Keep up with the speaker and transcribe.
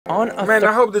on a Man,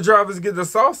 I hope the drivers get the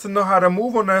sauce to know how to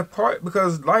move on that part,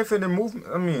 because life in the movement,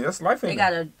 I mean, that's life in They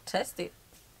gotta test it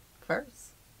first.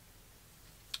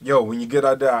 Yo, when you get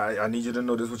out there, I need you to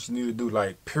know this is what you need to do,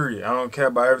 like, period. I don't care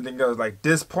about everything else. Like,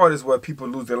 this part is where people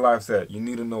lose their lives at. You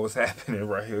need to know what's happening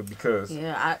right here, because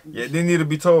they need to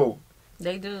be told.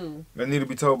 They do. They need to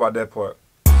be told about that part.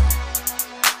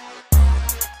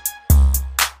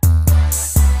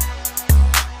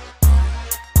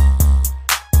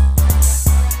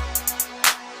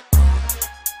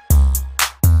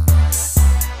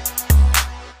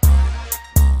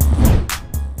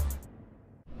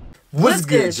 What's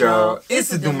good, y'all? It's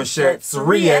the Demouchets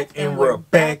React, and we're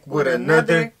back with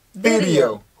another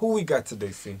video. Who we got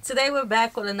today, C? Today we're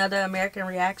back with another American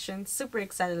reaction. Super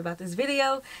excited about this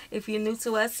video. If you're new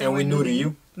to us and we're new to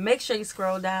you, make sure you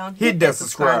scroll down, hit that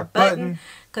subscribe button,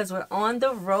 because we're on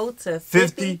the road to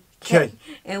 50K.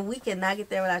 And we cannot get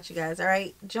there without you guys. All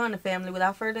right, join the family.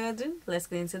 Without further ado, let's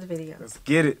get into the video. Let's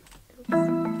get it.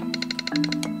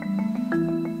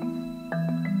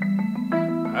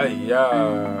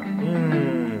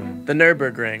 The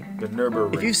Nürburgring. The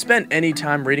Nürburgring. If you've spent any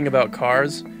time reading about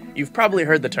cars, you've probably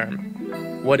heard the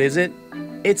term. What is it?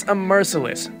 It's a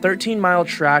merciless 13-mile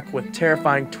track with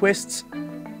terrifying twists,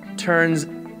 turns,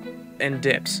 and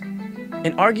dips.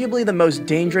 And arguably the most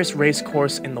dangerous race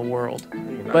course in the world.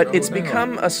 But it's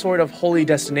become a sort of holy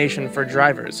destination for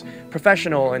drivers,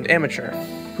 professional and amateur,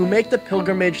 who make the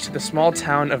pilgrimage to the small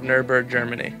town of Nürburg,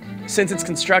 Germany. Since its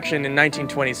construction in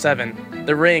 1927,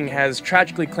 the ring has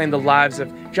tragically claimed the lives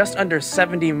of just under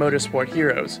 70 motorsport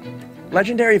heroes.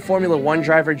 Legendary Formula One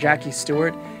driver Jackie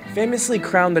Stewart famously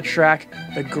crowned the track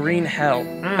the Green Hell,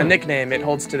 a nickname it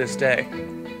holds to this day.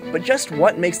 But just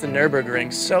what makes the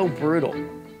Nürburgring so brutal?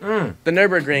 The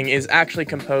Nürburgring is actually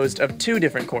composed of two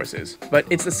different courses, but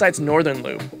it's the site's northern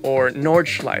loop, or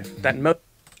Nordschleife, that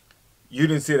You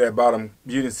didn't see that bottom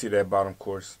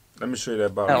course. Let me show you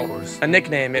that bottom course. A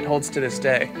nickname it holds to this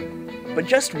day. But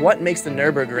just what makes the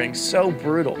Nürburgring so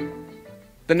brutal?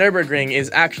 The Nürburgring is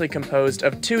actually composed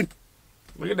of two...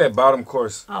 Look at that bottom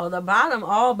course. Oh, the bottom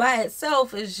all by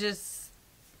itself is just...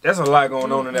 There's a lot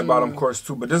going on in that bottom course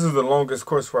too, but this is the longest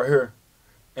course right here.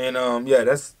 And yeah,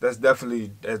 that's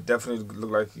definitely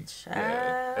look like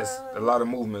that's a lot of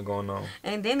movement going on.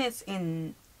 And then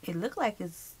it look like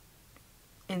it's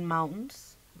in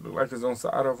mountains. Look like it's on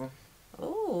side of them.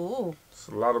 Ooh. It's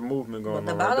a lot of movement going on.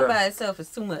 But the bottom by itself is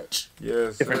too much.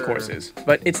 Yes. Different courses.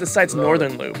 But it's the site's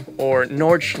northern loop, or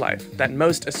Nordschleife, that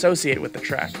most associate with the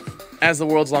track. As the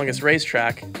world's longest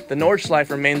racetrack, the Nordschleife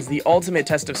remains the ultimate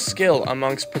test of skill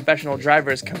amongst professional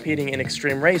drivers competing in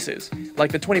extreme races,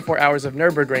 like the 24 Hours of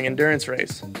Nürburgring endurance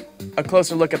race. A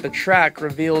closer look at the track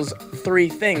reveals three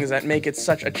things that make it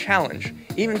such a challenge,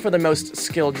 even for the most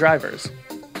skilled drivers.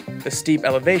 The steep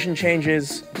elevation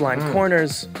changes, blind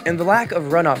corners, and the lack of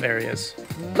runoff areas.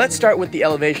 Let's start with the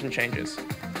elevation changes.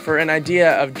 For an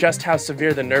idea of just how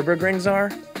severe the Nürburgrings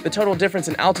are, the total difference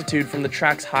in altitude from the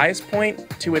track's highest point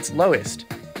to its lowest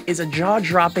is a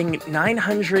jaw-dropping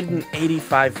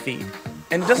 985 feet,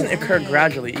 and it doesn't occur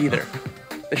gradually either.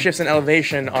 The shifts in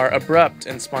elevation are abrupt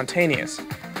and spontaneous,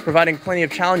 providing plenty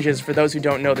of challenges for those who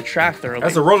don't know the track thoroughly.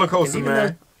 That's a roller coaster,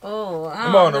 man.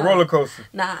 Come on, a roller coaster.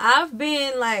 Now, I've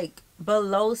been, like,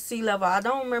 below sea level. I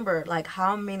don't remember, like,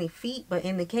 how many feet, but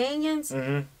in the canyons,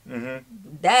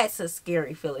 that's a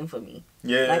scary feeling for me.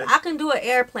 Yeah. Like, I can do an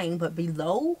airplane, but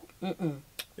below,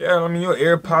 Yeah, I mean, your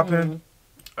air popping.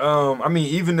 I mean,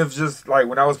 even if just, like,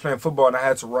 when I was playing football and I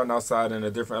had to run outside in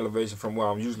a different elevation from where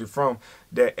I'm usually from,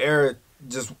 that air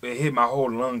just, it hit my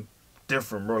whole lung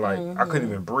different, bro. Like, I couldn't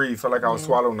even breathe. Felt like I was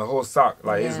swallowing the whole sock.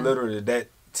 Like, it's literally that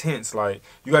tense. Like,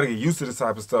 you got to get used to this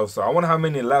type of stuff. So I wonder how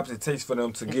many laps it takes for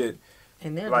them to get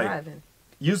and they're like driving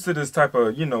used to this type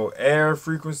of, you know, air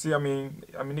frequency. I mean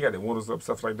they got their windows up,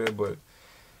 stuff like that, but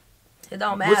it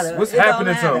don't matter. What's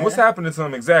happening to them? What's happening to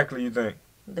them exactly, you think?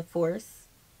 The force.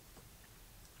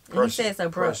 Pressure. He says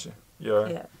abrupt. Pressure.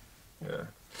 Yeah.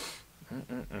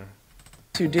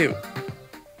 To do.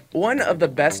 One of the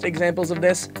best examples of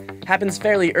this happens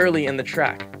fairly early in the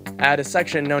track, at a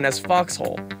section known as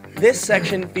Foxhole. This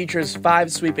section features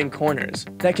 5 sweeping corners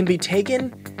that can be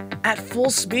taken at full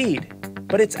speed,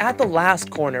 but it's at the last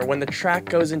corner when the track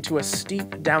goes into a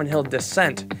steep downhill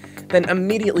descent, then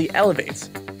immediately elevates,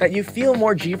 that you feel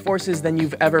more G-forces than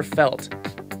you've ever felt.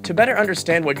 To better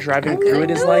understand what driving through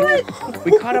it is like,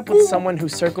 we caught up with someone who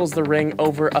circles the ring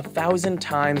over 1,000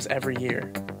 times every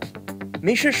year.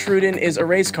 Misha Shrudin is a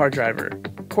race car driver,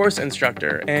 course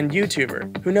instructor, and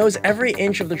YouTuber who knows every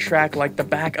inch of the track like the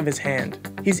back of his hand.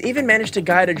 He's even managed to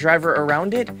guide a driver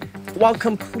around it while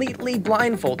completely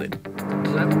blindfolded.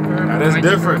 Now that's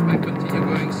different.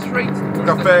 going straight. Look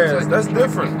how fast. That's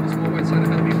different. Small white sign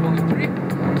ahead of me, 1 and 3.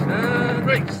 And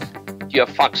brakes. You have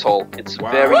foxhole. It's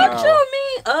Wow. very... What you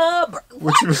mean?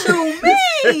 What you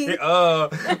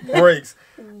mean? Brakes.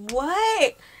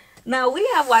 What? Now we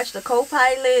have watched the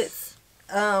co-pilots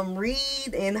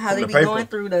read and how From they the be paper. going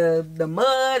through the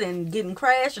mud and getting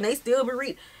crashed and they still be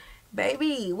read.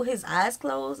 Baby, with his eyes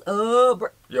closed, Yo,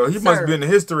 he must be in the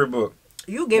history book.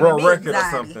 You giving World me record or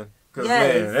anxiety. something. Because,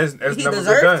 Yes. man, that's He never been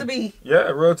deserves done. to be. Yeah,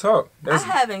 real talk. That's I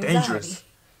have anxiety. dangerous.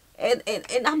 And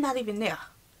I'm not even there.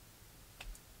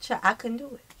 I couldn't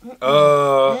do it.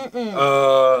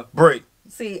 Break.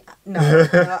 See, no,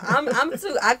 I'm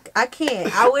too. I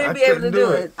can't. I wouldn't be able to couldn't do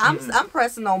do it. it. I'm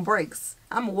pressing on brakes.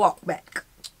 I'm gonna walk back.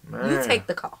 Man. You take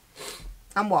the car.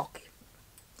 I'm walking.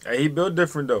 Hey, he built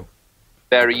different, though.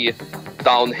 very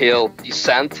downhill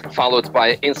descent followed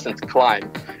by instant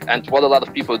climb. And what a lot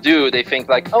of people do, they think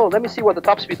like, oh, let me see what the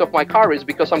top speed of my car is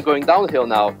because I'm going downhill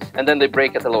now. And then they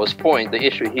brake at the lowest point. The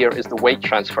issue here is the weight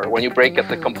transfer. When you brake at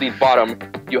the complete bottom,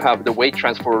 you have the weight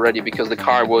transfer already because the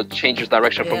car will change its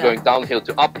direction from going downhill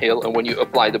to uphill. And when you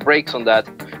apply the brakes on that,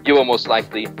 you will most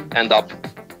likely end up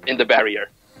in the barrier.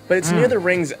 But it's near the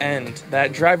ring's end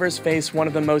that drivers face one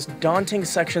of the most daunting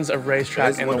sections of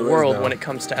racetrack in the world when it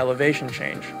comes to elevation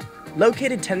change.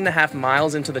 Located 10.5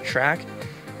 miles into the track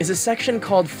is a section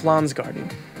called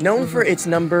Flansgarden, known for its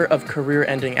number of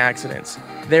career-ending accidents.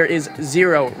 There is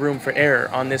zero room for error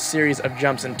on this series of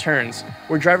jumps and turns,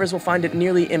 where drivers will find it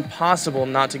nearly impossible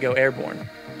not to go airborne.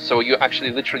 So you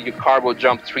actually literally, your car will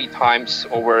jump 3 times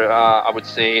over, I would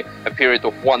say, a period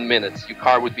of 1 minute. Your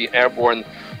car would be airborne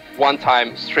 1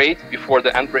 time straight before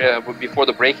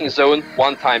the braking zone.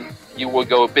 1 time you will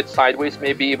go a bit sideways,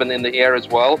 maybe even in the air as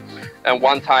well. And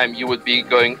 1 time you would be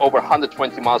going over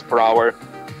 120 miles per hour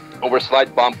over a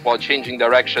slight bump while changing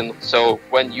direction. So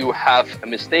when you have a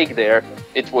mistake there,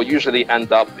 it will usually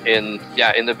end up in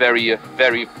a very,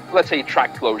 let's say,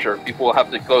 track closure. People will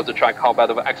have to close the track, how bad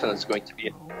of an accident it's going to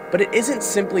be. But it isn't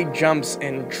simply jumps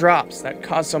and drops that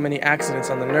cause so many accidents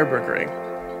on the Nürburgring.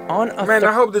 Man,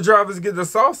 I hope the drivers get the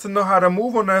sauce to know how to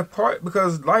move on that part,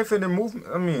 because life in the movement,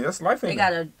 I mean, that's life in They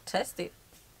gotta test it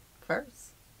first.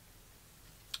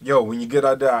 Yo, when you get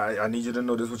out there, I need you to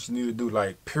know this is what you need to do,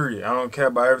 like, period. I don't care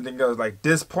about everything else. Like,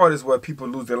 this part is where people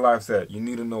lose their lives at. You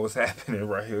need to know what's happening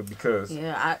right here, because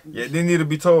they need to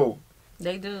be told.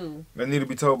 They do. They need to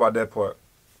be told about that part.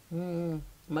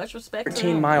 Much respect to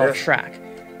 13-mile track,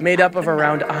 made up of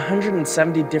around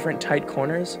 170 different tight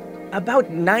corners.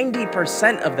 About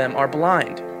 90% of them are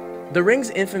blind. The ring's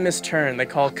infamous turn they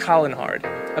call Kallenhard,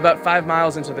 about 5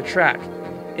 miles into the track,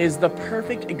 is the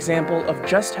perfect example of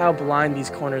just how blind these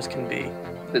corners can be.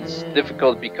 It's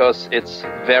difficult because it's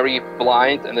very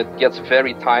blind and it gets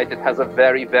very tight. It has a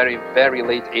very, very, very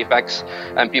late apex,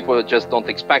 and people just don't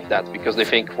expect that because they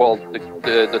think, well,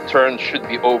 the turn should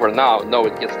be over now. No,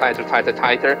 it gets tighter, tighter,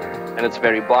 tighter, and it's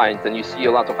very blind. And you see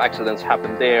a lot of accidents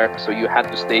happen there. So you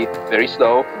had to stay very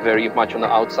slow, very much on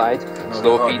the outside,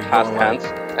 slow feet, fast hands,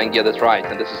 and get it right.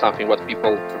 And this is something what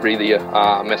people really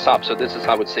mess up. So this is,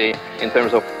 I would say, in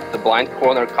terms of the blind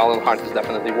corner, Kallenhard is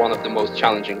definitely one of the most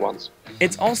challenging ones.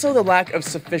 It's also the lack of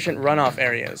sufficient runoff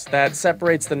areas that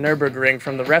separates the Nürburgring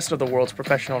from the rest of the world's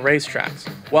professional racetracks.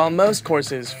 While most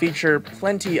courses feature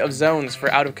plenty of zones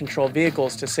for out-of-control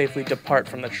vehicles to safely depart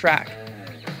from the track,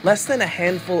 less than a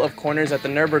handful of corners at the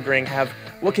Nürburgring have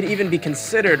what could even be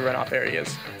considered runoff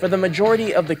areas. For the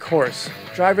majority of the course,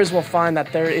 drivers will find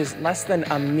that there is less than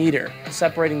a meter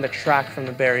separating the track from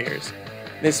the barriers.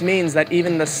 This means that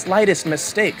even the slightest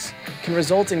mistakes can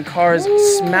result in cars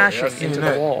smashing into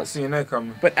the walls. I've seen that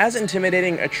coming. But as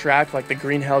intimidating a track like the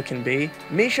Green Hell can be,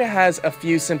 Misha has a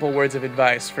few simple words of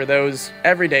advice for those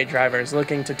everyday drivers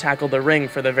looking to tackle the ring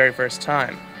for the very first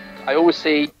time. I always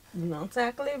say, You don't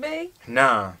tackle it, babe?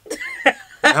 Nah.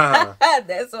 Nah.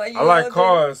 That's why you I like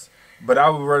cars, but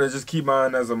I would rather just keep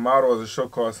mine as a model, as a show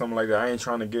car, or something like that. I ain't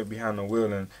trying to get behind the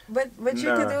wheel and. But you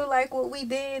can do like what we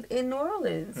did in New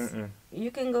Orleans. You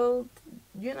can go,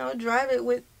 drive it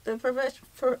with the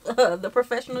professional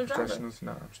driver. Professionals?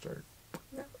 Nah, I'm straight.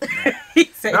 No.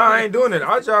 Nah, I ain't doing it.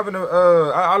 I'll drive in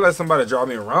I'll let somebody drive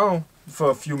me around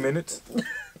for a few minutes.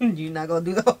 You're not gonna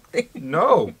do the whole thing.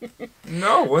 No.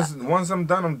 Once I'm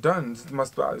done. It's my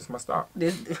stop. It's my stop.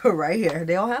 This right here.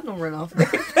 They don't have no runoff.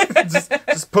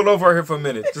 just pull over here for a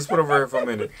minute.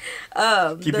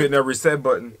 Keep hitting that reset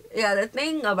button. Yeah, the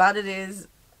thing about it is,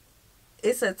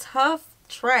 it's a tough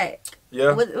track.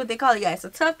 Yeah. What they call it? Yeah, it's a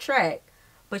tough track.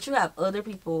 But you have other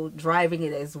people driving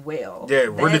it as well. Yeah,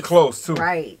 really close too.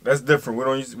 Right. That's different. We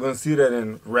don't see that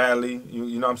in rally.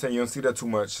 You know what I'm saying? You don't see that too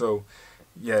much. So,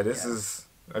 yeah, this is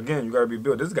again, you gotta be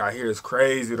built. This guy here is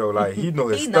crazy though. Like he know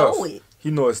his He stuff. know it.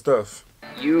 He know his stuff.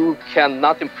 You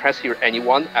cannot impress here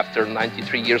anyone after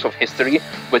 93 years of history,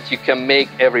 but you can make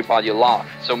everybody laugh.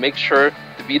 So make sure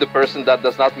to be the person that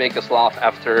does not make us laugh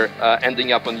after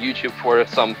ending up on YouTube for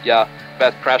some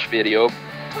bad crash video.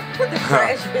 The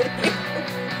crash video.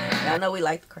 Y'all know we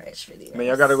like the crash videos. Man,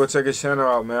 y'all gotta go check his channel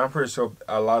out, man. I'm pretty sure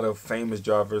a lot of famous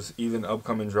drivers, even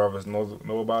upcoming drivers, know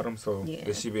about him. So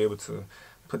they should be able to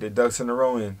put their ducks in a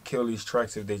row and kill these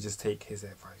tracks if they just take his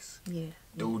advice. Yeah.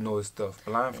 Dude know his stuff.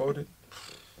 Blindfolded?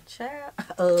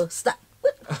 Child. Stop.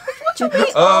 What you mean?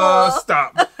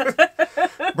 Stop.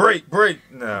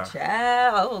 break. Nah.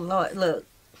 Child. Oh, Lord. Look.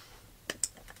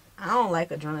 I don't like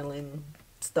adrenaline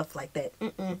stuff like that.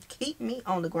 Keep me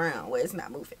on the ground where it's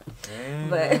not moving.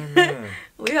 But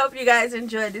we hope you guys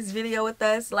enjoyed this video with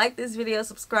us. Like this video,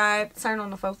 subscribe, turn on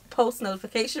the post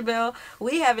notification bell.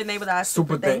 We have enabled our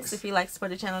super thanks if you like to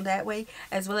support the channel that way,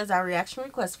 as well as our reaction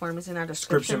request form is in our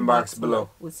description box below.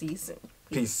 We'll see you soon.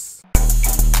 Peace.